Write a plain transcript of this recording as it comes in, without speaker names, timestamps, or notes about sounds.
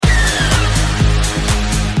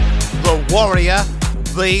Warrior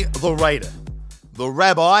v. the Raider. The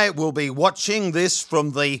Rabbi will be watching this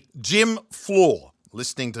from the gym floor,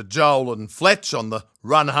 listening to Joel and Fletch on the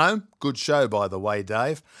run home. Good show, by the way,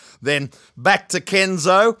 Dave. Then back to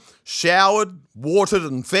Kenzo, showered, watered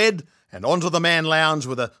and fed, and onto the man lounge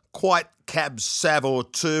with a quiet cab sav or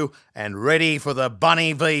two and ready for the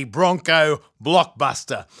Bunny v Bronco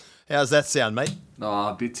blockbuster. How's that sound, mate?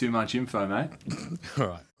 Oh, a bit too much info, mate. All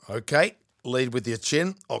right, okay. Lead with your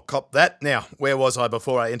chin. I'll cop that. Now, where was I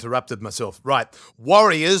before I interrupted myself? Right.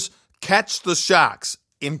 Warriors catch the Sharks.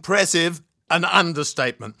 Impressive, an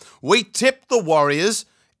understatement. We tipped the Warriors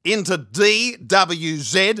into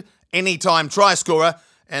DWZ, anytime try scorer,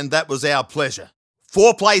 and that was our pleasure.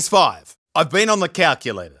 4 plays 5. I've been on the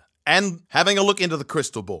calculator and having a look into the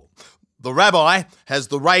crystal ball. The Rabbi has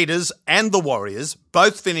the Raiders and the Warriors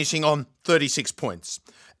both finishing on 36 points.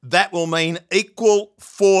 That will mean equal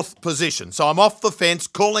 4th position. So I'm off the fence,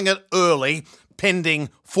 calling it early, pending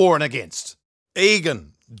for and against.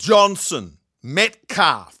 Egan, Johnson,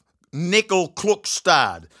 Metcalf, Nickel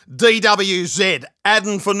Klukstad, DWZ,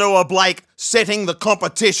 Aden Fanua-Blake setting the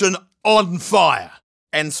competition on fire.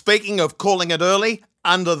 And speaking of calling it early,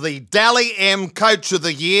 under the Dally M Coach of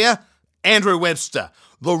the Year, Andrew Webster,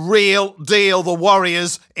 the real deal, the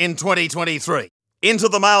Warriors in 2023. Into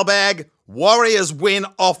the mailbag. Warriors win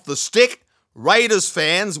off the stick. Raiders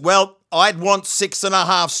fans, well, I'd want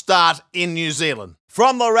 6.5 start in New Zealand.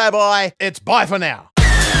 From the Rabbi, it's bye for now.